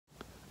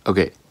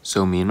Okay,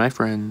 so me and my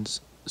friends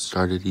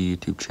started a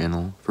YouTube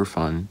channel for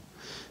fun,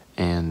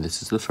 and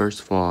this is the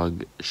first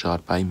vlog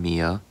shot by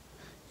Mia.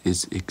 It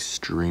is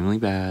extremely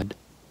bad.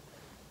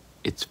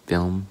 It's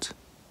filmed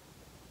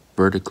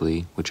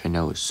vertically, which I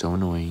know is so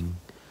annoying,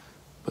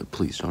 but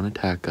please don't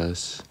attack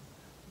us,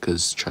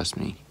 because trust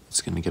me,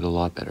 it's gonna get a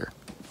lot better.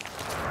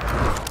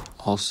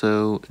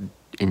 Also,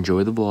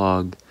 enjoy the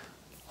vlog,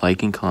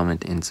 like and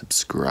comment, and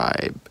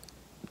subscribe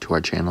to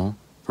our channel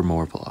for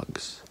more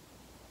vlogs.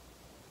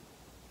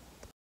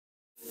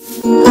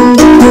 Y'all,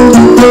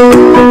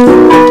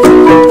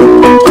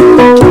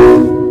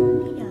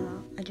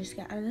 I just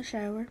got out of the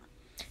shower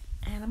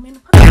and I'm gonna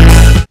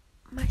put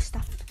my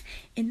stuff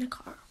in the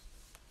car.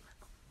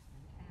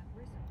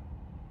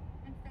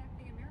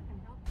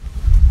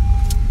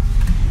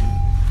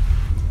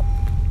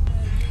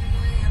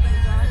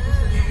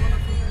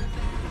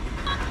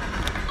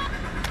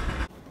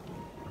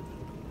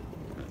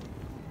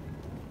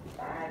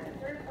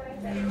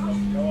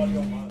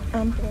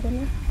 I'm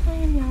putting a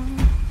plane, y'all.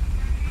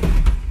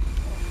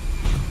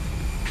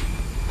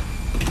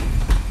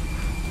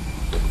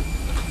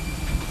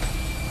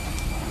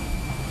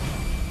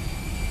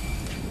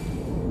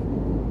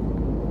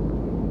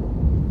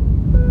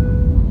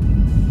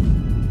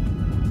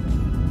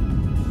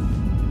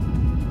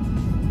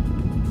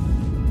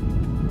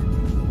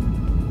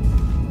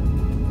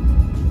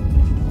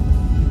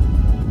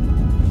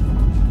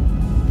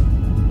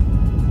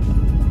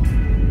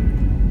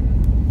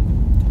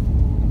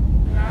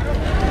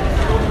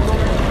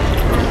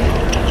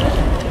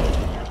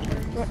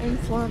 We're in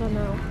Florida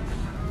now.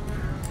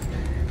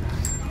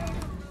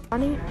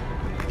 Bonnie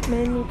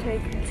made me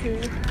take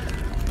 2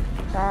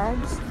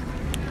 bags.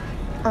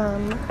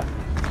 And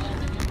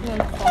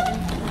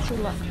she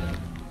left.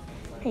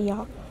 Hey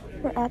y'all,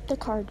 we're at the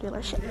car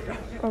dealership,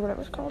 or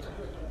whatever it's called.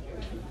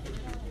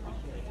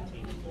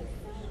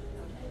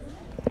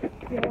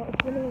 Yeah,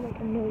 it's literally like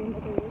 1,000,000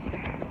 degrees.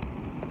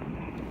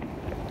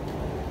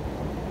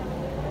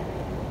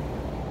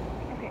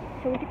 Okay,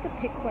 so we get to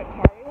pick what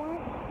car we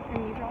want,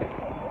 and you drive it.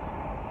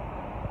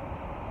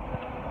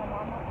 My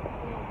mom wants to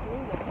see a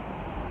blue one.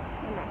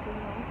 I'm not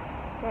doing one,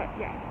 but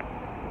yeah,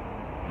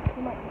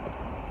 we might pick it.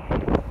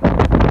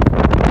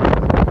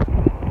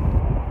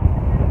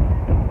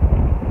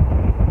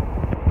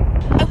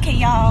 Okay,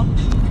 y'all,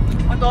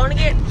 we're going to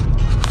get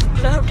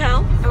to the hotel,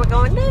 and we're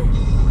going to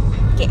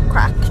get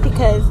Crocs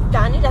because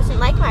Donnie doesn't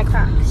like my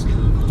Crocs.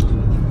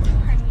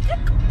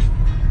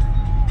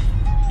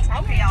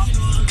 Okay, y'all.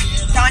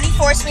 Donnie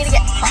forced me to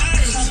get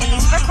Crocs, and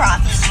these are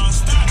Crocs.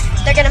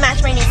 They're gonna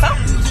match my new phone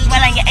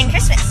when I get in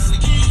Christmas.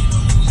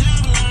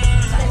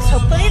 So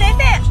hopefully they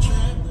fit.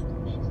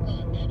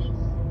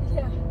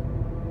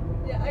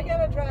 Yeah, I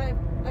gotta drive.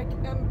 I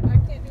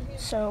can't do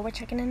this. So we're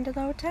checking into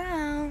the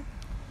hotel.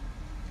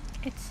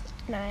 It's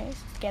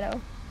nice, it's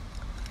ghetto.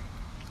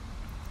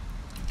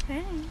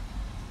 Hey.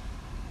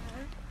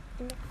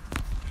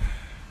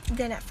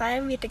 Then at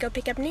 5 we have to go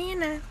pick up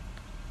Nina.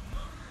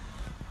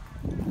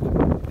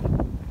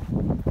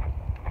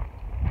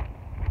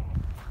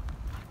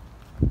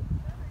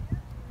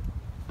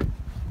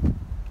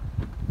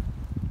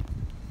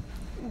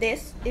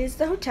 This is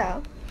the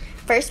hotel.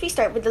 First we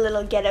start with the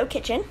little ghetto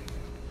kitchen.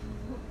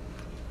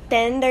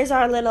 Then there's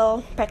our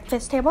little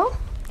breakfast table,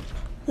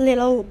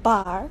 little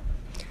bar,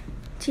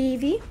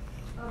 TV,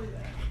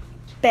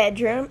 bed,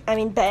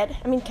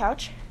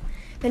 couch.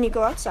 Then you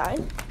go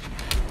outside.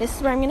 This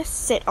is where I'm gonna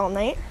sit all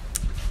night.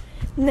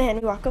 And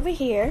then we walk over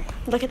here.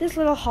 Look at this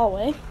little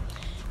hallway.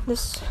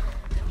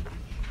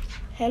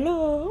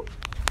 Hello.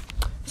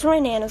 This is where my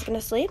Nana's gonna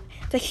sleep.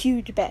 It's a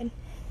huge bed.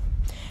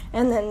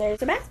 And then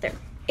there's a bathroom.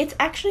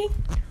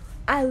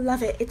 I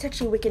love it. It's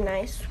actually wicked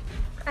nice.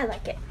 I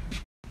like it.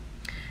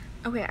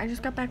 Okay, I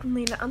just got back from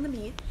Lena on the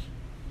beach.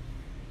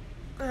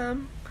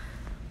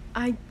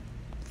 I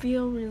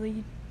feel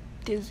really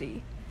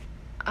dizzy.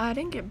 I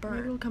didn't get burned.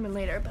 Maybe it'll come in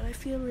later, but I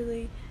feel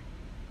really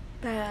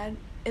bad.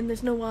 And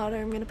there's no water.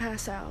 I'm gonna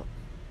pass out.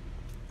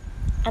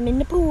 I'm in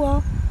the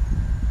pool.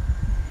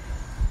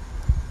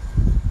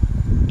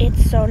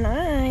 It's so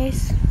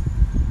nice.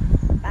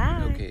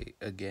 Bye. Okay,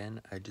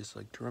 again, I'd just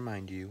like to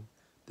remind you,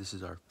 this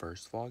is our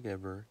first vlog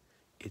ever.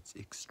 It's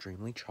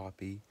extremely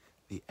choppy.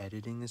 The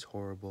editing is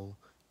horrible.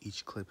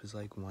 Each clip is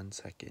like 1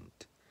 second.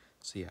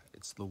 So yeah,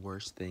 it's the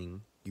worst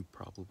thing you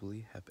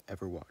probably have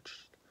ever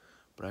watched.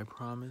 But I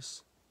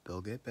promise they'll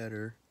get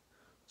better.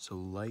 So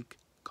like,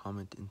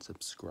 comment, and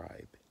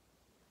subscribe.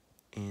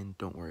 And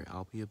don't worry,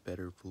 I'll be a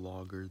better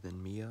vlogger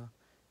than Mia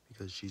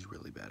because she's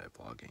really bad at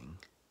vlogging.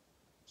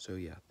 So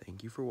yeah,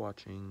 thank you for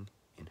watching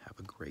and have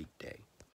a great day.